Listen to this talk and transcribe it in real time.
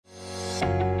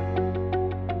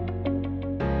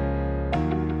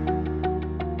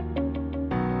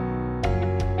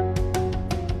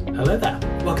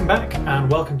back and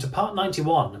welcome to part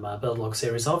 91 of my build log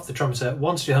series of the Trumpeter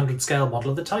 1:200 scale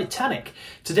model of the Titanic.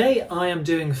 Today I am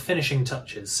doing finishing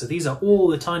touches, so these are all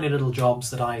the tiny little jobs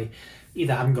that I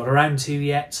either haven't got around to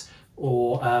yet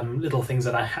or little things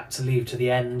that I had to leave to the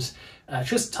end.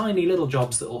 Just tiny little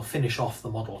jobs that will finish off the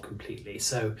model completely.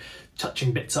 So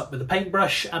touching bits up with a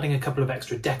paintbrush, adding a couple of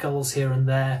extra decals here and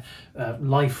there,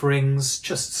 life rings,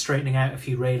 just straightening out a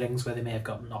few railings where they may have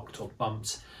gotten knocked or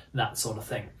bumped, that sort of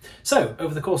thing. So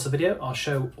over the course of the video, I'll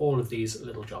show all of these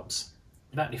little jobs.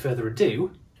 Without any further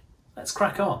ado, let's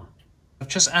crack on. I've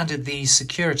just added the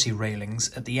security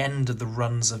railings at the end of the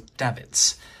runs of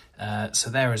davits. So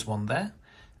there is one there.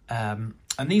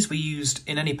 And these were used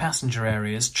in any passenger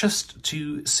areas just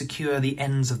to secure the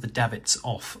ends of the davits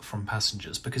off from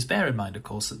passengers, because bear in mind, of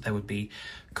course, that there would be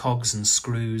cogs and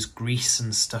screws, grease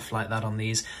and stuff like that on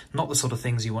these, not the sort of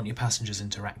things you want your passengers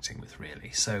interacting with,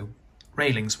 really. So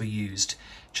railings were used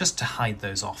just to hide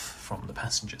those off from the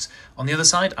passengers. On the other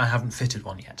side, I haven't fitted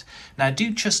one yet. Now,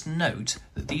 do just note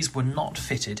that these were not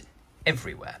fitted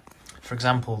everywhere. For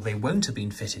example, they won't have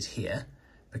been fitted here,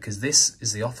 because this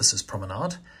is the officers'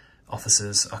 promenade.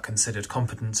 Officers are considered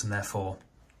competent and therefore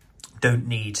don't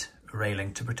need a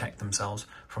railing to protect themselves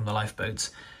from the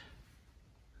lifeboats.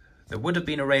 There would have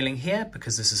been a railing here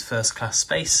because this is first class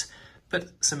space,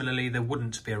 but similarly there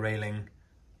wouldn't be a railing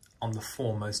on the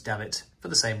foremost davit for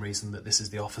the same reason that this is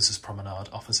the officers' promenade.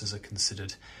 Officers are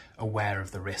considered aware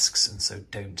of the risks and so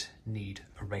don't need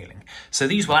a railing. So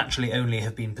these will actually only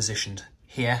have been positioned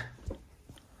here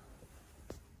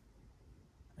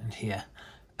and here,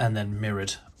 and then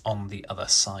mirrored on the other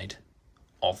side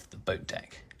of the boat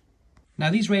deck. Now,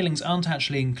 these railings aren't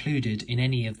actually included in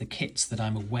any of the kits that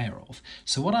I'm aware of,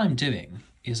 so what I'm doing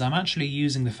is I'm actually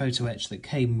using the photo etch that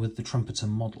came with the Trumpeter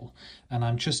model, and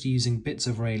I'm just using bits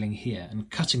of railing here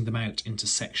and cutting them out into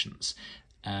sections.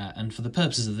 And for the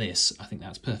purposes of this, I think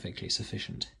that's perfectly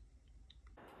sufficient.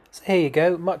 So here you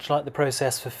go, much like the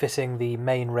process for fitting the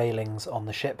main railings on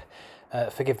the ship.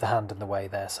 Forgive the hand in the way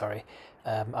there, sorry.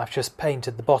 I've just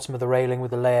painted the bottom of the railing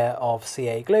with a layer of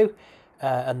CA glue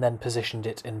and then positioned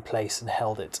it in place and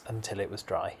held it until it was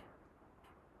dry.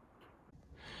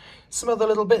 Some other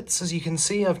little bits, as you can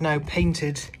see, I've now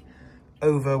painted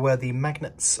over where the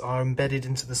magnets are embedded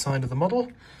into the side of the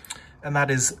model, and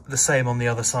that is the same on the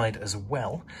other side as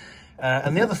well.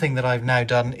 And the other thing that I've now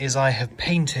done is I have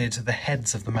painted the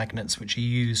heads of the magnets which are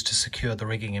used to secure the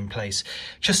rigging in place,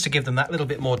 just to give them that little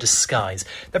bit more disguise.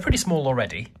 They're pretty small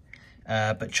already,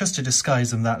 but just to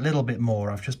disguise them that little bit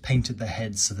more, I've just painted the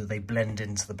heads so that they blend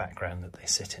into the background that they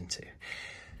sit into.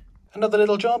 Another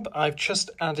little job, I've just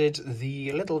added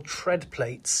the little tread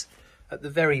plates at the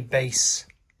very base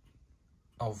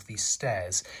of the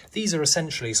stairs. These are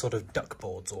essentially sort of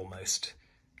duckboards almost.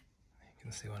 You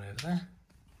can see one over there,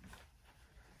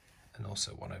 and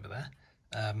also one over there.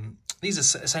 These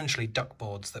are essentially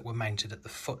duckboards that were mounted at the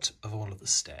foot of all of the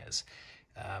stairs.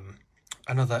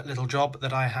 Another little job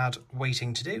that I had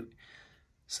waiting to do,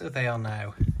 so they are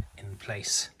now in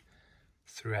place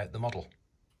throughout the model.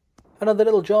 Another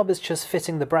little job is just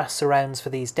fitting the brass surrounds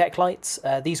for these deck lights.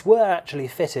 These were actually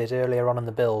fitted earlier on in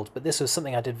the build, but this was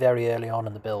something I did very early on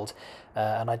in the build,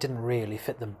 and I didn't really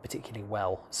fit them particularly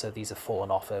well, so these have fallen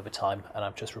off over time, and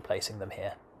I'm just replacing them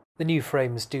here. The new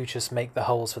frames do just make the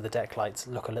holes for the deck lights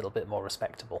look a little bit more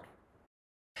respectable.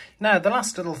 Now, the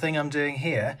last little thing I'm doing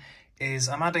here is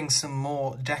I'm adding some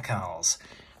more decals.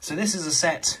 So this is a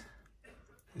set,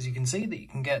 as you can see, that you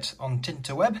can get on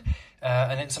Tinterweb,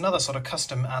 and it's another sort of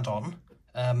custom add-on,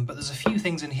 but there's a few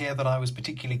things in here that I was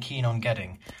particularly keen on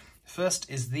getting. First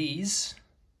is these,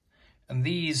 and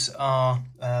these are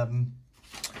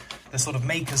the sort of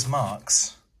maker's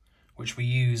marks which we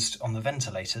used on the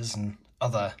ventilators and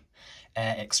other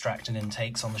air extract and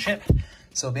intakes on the ship.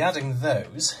 So I'll be adding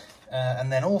those,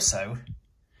 and then also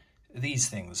these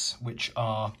things, which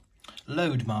are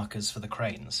load markers for the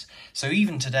cranes. So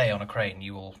even today on a crane,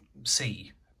 you will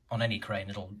see on any crane,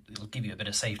 it'll give you a bit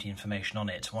of safety information on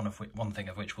it, one thing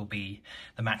of which will be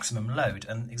the maximum load,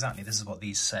 and exactly this is what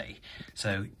these say.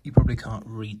 So you probably can't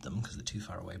read them because they're too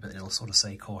far away, but it'll sort of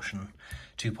say caution,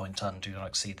 2-ton, do not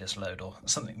exceed this load, or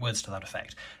something, words to that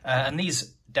effect. And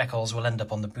these decals will end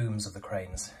up on the booms of the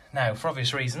cranes. Now, for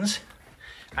obvious reasons,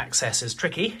 access is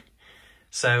tricky,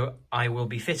 so I will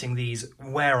be fitting these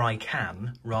where I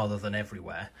can rather than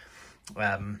everywhere.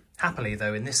 Happily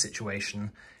though, in this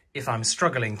situation, if I'm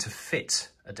struggling to fit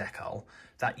a decal,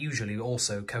 that usually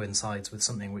also coincides with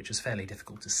something which is fairly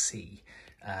difficult to see.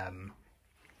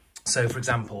 So for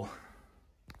example,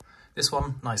 this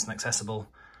one, nice and accessible,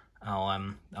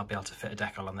 I'll be able to fit a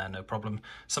decal on there, no problem.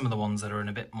 Some of the ones that are in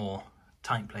a bit more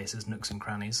tight places, nooks and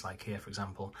crannies, like here, for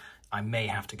example, I may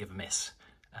have to give a miss.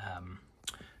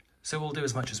 So we'll do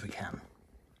as much as we can.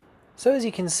 So as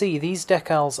you can see, these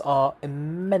decals are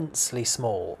immensely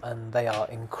small and they are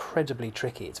incredibly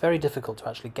tricky. It's very difficult to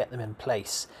actually get them in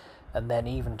place and then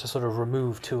even to sort of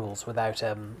remove tools without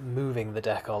moving the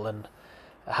decal and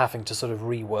having to sort of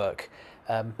rework.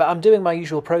 But I'm doing my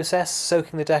usual process,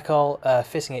 soaking the decal,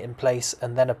 fitting it in place,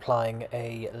 and then applying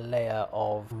a layer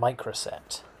of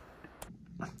microset.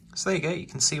 So there you go, you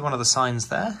can see one of the signs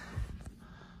there.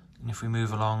 And if we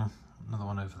move along, another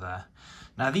one over there.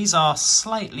 Now these are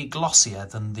slightly glossier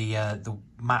than the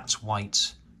matte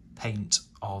white paint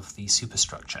of the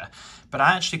superstructure, but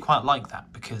I actually quite like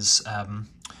that because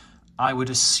I would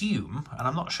assume, and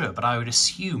I'm not sure, but I would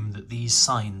assume that these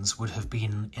signs would have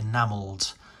been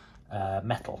enamelled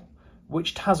metal,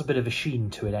 which has a bit of a sheen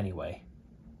to it anyway.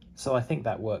 So I think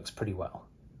that works pretty well.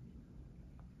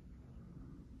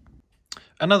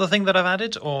 Another thing that I've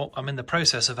added, or I'm in the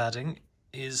process of adding,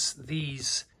 is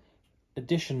these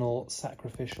additional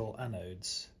sacrificial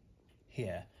anodes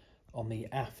here on the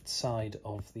aft side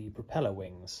of the propeller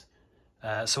wings.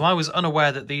 So I was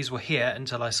unaware that these were here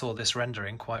until I saw this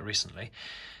rendering quite recently.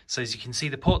 So as you can see,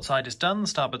 the port side is done,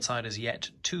 starboard side is yet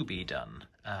to be done,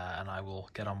 and I will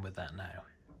get on with that now.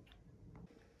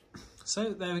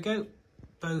 So there we go,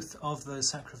 both of those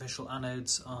sacrificial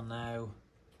anodes are now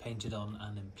painted on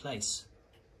and in place.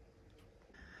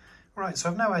 Right, so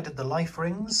I've now added the life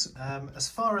rings. As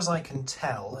far as I can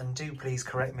tell, and do please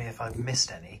correct me if I've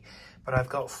missed any, but I've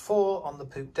got 4 on the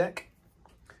poop deck.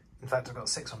 In fact, I've got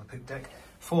 6 on the poop deck,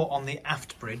 4 on the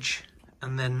aft bridge,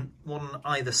 and then 1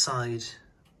 either side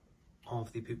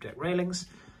of the poop deck railings.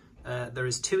 There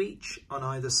is 2 each on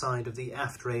either side of the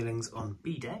aft railings on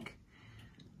B deck.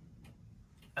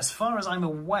 As far as I'm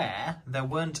aware, there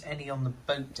weren't any on the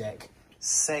boat deck,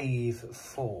 save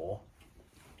for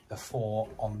the 4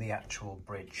 on the actual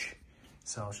bridge.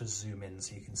 So I'll just zoom in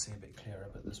so you can see a bit clearer,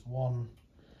 but there's 1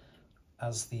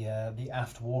 as the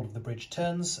aft wall of the bridge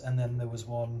turns, and then there was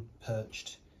 1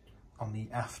 perched on the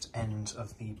aft end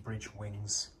of the bridge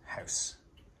wings house,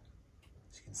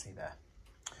 as you can see there.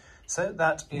 So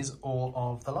that is all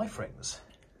of the life rings.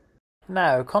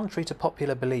 Now, contrary to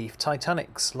popular belief,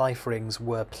 Titanic's life rings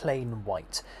were plain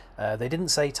white. They didn't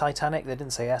say Titanic, they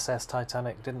didn't say SS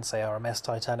Titanic, didn't say RMS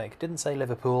Titanic, didn't say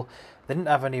Liverpool, they didn't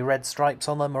have any red stripes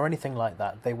on them or anything like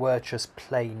that. They were just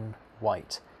plain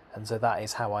white, and so that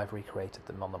is how I've recreated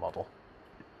them on the model.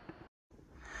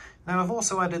 Now I've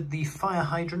also added the fire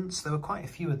hydrants. There were quite a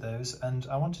few of those, and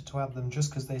I wanted to add them just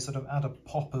because they sort of add a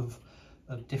pop of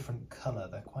different colour.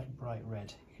 They're quite bright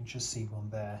red. You can just see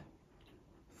one there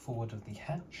forward of the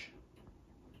hatch.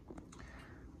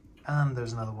 And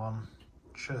there's another one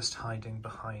just hiding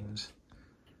behind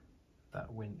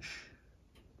that winch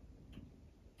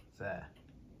there.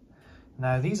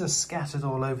 Now these are scattered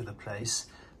all over the place.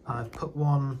 I've put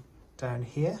one down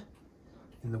here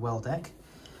in the well deck.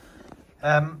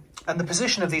 And the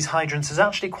position of these hydrants is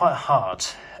actually quite hard.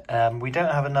 We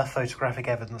don't have enough photographic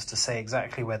evidence to say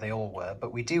exactly where they all were,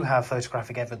 but we do have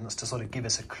photographic evidence to sort of give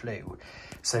us a clue.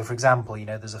 So for example, you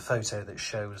know, there's a photo that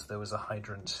shows there was a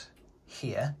hydrant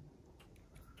here.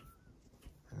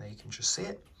 And there you can just see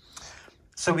it.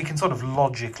 So we can sort of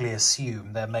logically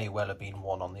assume there may well have been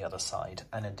one on the other side,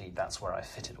 and indeed that's where I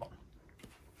fitted one.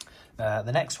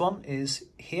 The next one is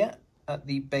here at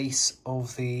the base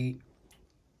of the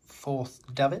 4th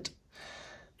davit,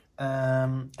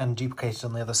 and duplicated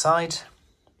on the other side.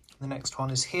 The next one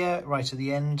is here, right at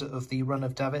the end of the run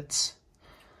of davits,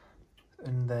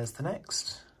 and there's the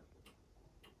next.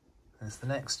 There's the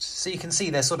next. So you can see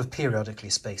they're sort of periodically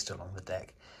spaced along the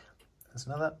deck. There's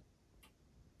another.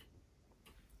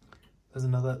 There's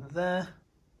another there,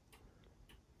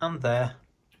 and there.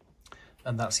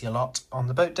 And that's your lot on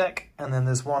the boat deck. And then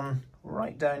there's one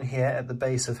right down here at the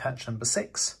base of hatch number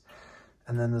 6.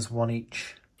 And then there's one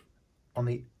each on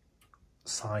the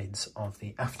sides of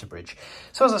the afterbridge.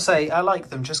 So as I say, I like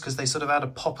them just because they sort of add a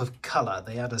pop of colour.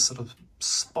 They add a sort of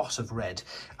spot of red.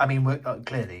 I mean,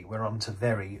 clearly we're on to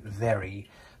very, very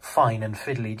fine and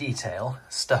fiddly detail,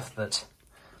 stuff that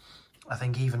I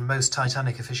think even most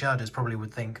Titanic aficionados probably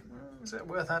would think, is it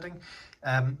worth adding?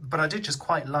 But I did just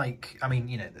quite like, I mean,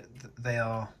 you know, they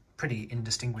are pretty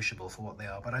indistinguishable for what they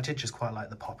are, but I did just quite like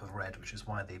the pop of red, which is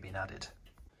why they've been added.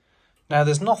 Now,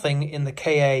 there's nothing in the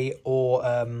KA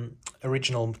or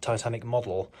original Titanic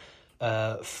model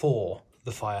for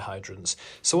the fire hydrants.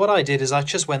 So what I did is I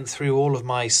just went through all of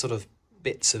my sort of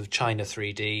bits of China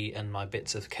 3D and my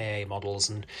bits of KA models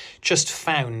and just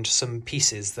found some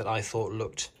pieces that I thought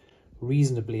looked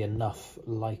reasonably enough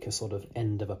like a sort of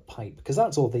end of a pipe, because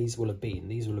that's all these will have been.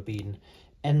 These will have been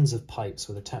ends of pipes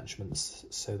with attachments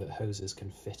so that hoses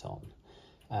can fit on.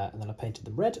 And then I painted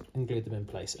them red and glued them in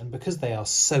place. And because they are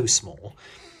so small,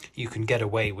 you can get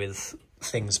away with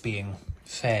things being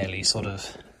fairly sort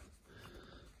of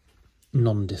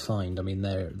non-defined. I mean,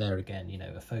 there again, you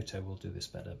know, a photo will do this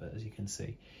better, but as you can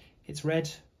see, it's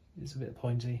red, it's a bit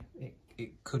pointy,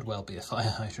 it could well be a fire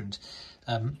hydrant.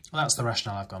 That's the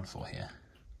rationale I've gone for here.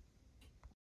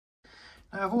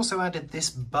 Now I've also added this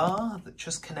bar that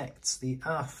just connects the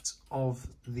aft of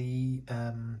the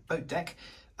boat deck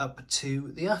up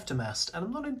to the aftermast, and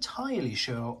I'm not entirely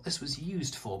sure what this was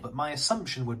used for, but my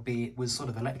assumption would be it was sort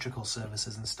of electrical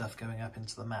services and stuff going up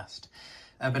into the mast.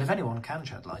 But if anyone can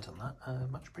shed light on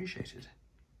that, much appreciated.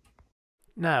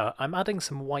 Now, I'm adding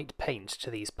some white paint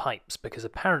to these pipes because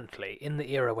apparently in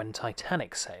the era when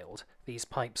Titanic sailed, these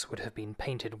pipes would have been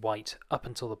painted white up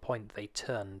until the point they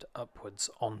turned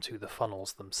upwards onto the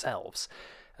funnels themselves.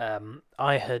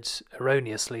 I had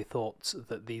erroneously thought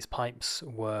that these pipes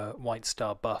were White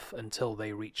Star buff until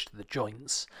they reached the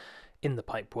joints in the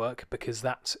pipework, because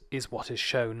that is what is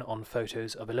shown on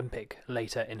photos of Olympic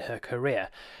later in her career.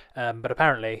 But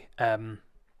apparently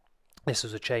this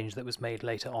was a change that was made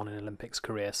later on in Olympic's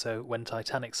career, so when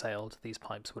Titanic sailed, these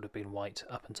pipes would have been white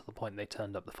up until the point they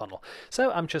turned up the funnel.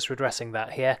 So I'm just redressing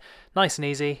that here. Nice and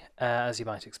easy, as you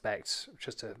might expect.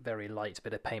 Just a very light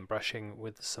bit of paintbrushing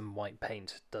with some white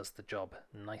paint does the job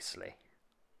nicely.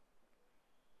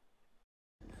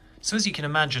 So as you can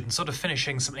imagine, sort of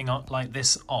finishing something like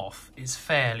this off is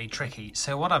fairly tricky.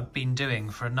 So what I've been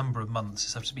doing for a number of months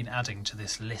is I've just been adding to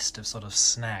this list of sort of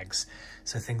snags.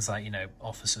 So things like, you know,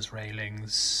 officers'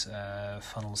 railings,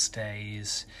 funnel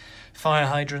stays, fire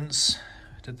hydrants,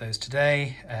 did those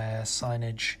today,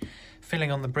 signage,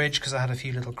 filling on the bridge because I had a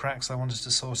few little cracks I wanted to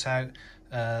sort out.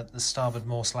 The starboard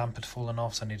Morse lamp had fallen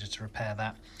off, so I needed to repair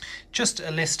that. Just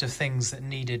a list of things that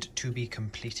needed to be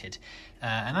completed.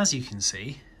 And as you can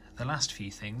see, the last few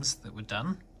things that were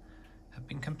done have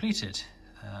been completed.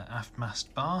 Aft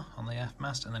mast bar on the aft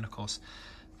mast, and then of course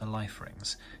the life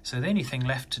rings. So the only thing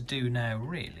left to do now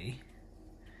really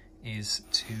is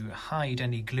to hide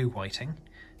any glue whiting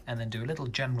and then do a little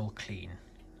general clean,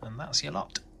 and that's your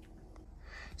lot.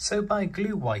 So by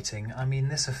glue whiting I mean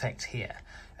this effect here,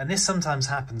 and this sometimes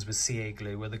happens with CA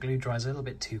glue where the glue dries a little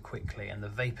bit too quickly and the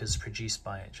vapours produced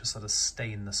by it just sort of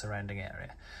stain the surrounding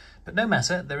area. But no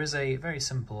matter, there is a very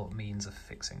simple means of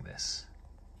fixing this.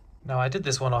 Now I did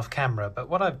this one off camera, but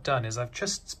what I've done is I've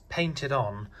just painted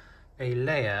on a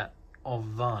layer of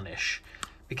varnish.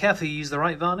 Be careful you use the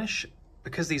right varnish.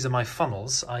 Because these are my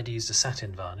funnels, I'd used a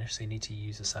satin varnish, so you need to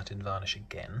use a satin varnish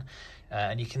again.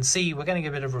 And you can see we're getting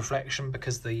a bit of reflection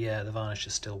because the varnish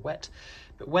is still wet,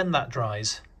 but when that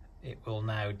dries, it will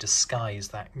now disguise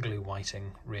that glue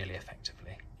whiting really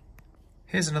effectively.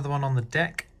 Here's another one on the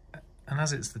deck. And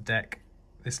as it's the deck,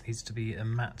 this needs to be a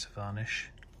matte varnish.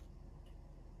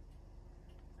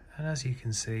 And as you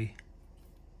can see,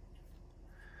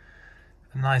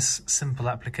 a nice simple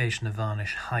application of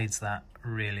varnish hides that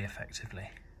really effectively.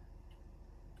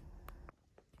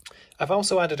 I've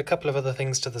also added a couple of other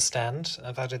things to the stand.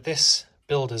 I've added this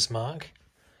builder's mark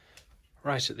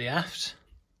right at the aft.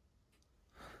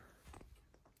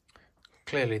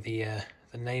 Clearly the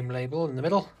name label in the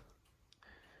middle.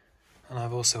 And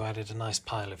I've also added a nice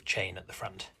pile of chain at the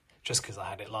front, just because I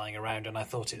had it lying around and I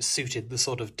thought it suited the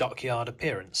sort of dockyard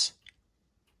appearance.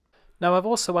 Now I've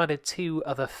also added two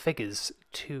other figures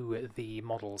to the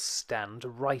model's stand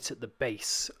right at the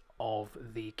base of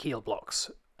the keel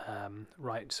blocks,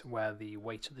 right where the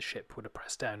weight of the ship would have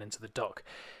pressed down into the dock.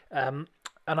 And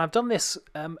I've done this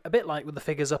a bit like with the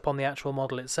figures up on the actual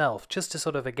model itself, just to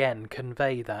sort of again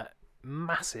convey that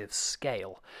massive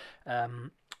scale.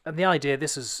 And the idea,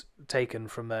 this is taken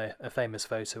from a famous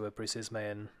photo of Bruce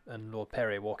Ismay and Lord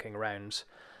Perry walking around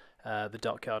the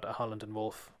dockyard at Holland and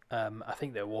Wolff. I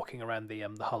think they're walking around the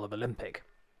hull of Olympic.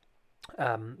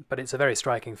 But it's a very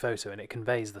striking photo and it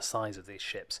conveys the size of these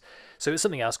ships. So it's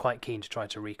something I was quite keen to try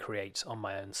to recreate on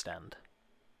my own stand.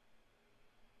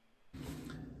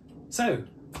 So,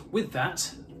 with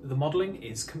that, the modelling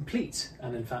is complete.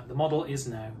 And in fact, the model is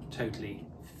now totally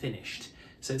finished.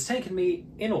 So it's taken me,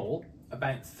 in all,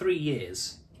 about 3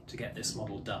 years to get this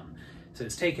model done. So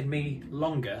it's taken me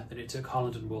longer than it took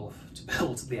Holland and Wolff to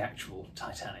build the actual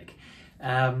Titanic.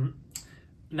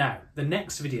 Now, the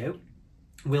next video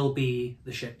will be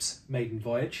the ship's maiden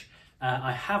voyage.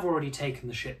 I have already taken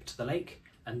the ship to the lake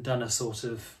and done a sort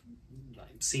of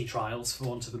sea trials, for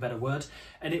want of a better word,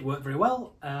 and it worked very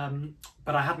well,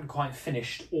 but I hadn't quite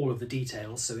finished all of the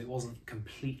details, so it wasn't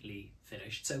completely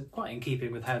finished, so quite in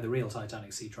keeping with how the real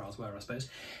Titanic sea trials were, I suppose.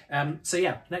 So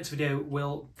yeah, next video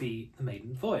will be the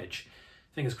maiden voyage.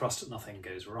 Fingers crossed that nothing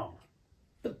goes wrong.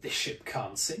 But this ship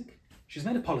can't sink. She's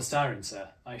made of polystyrene, sir.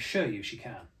 I assure you she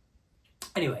can.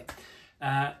 Anyway,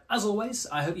 as always,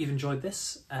 I hope you've enjoyed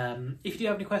this. If you do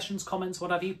have any questions, comments,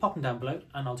 whatever, you pop them down below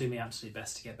and I'll do my absolute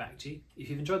best to get back to you. If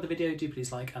you've enjoyed the video, do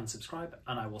please like and subscribe,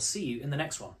 and I will see you in the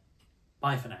next one.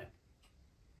 Bye for now.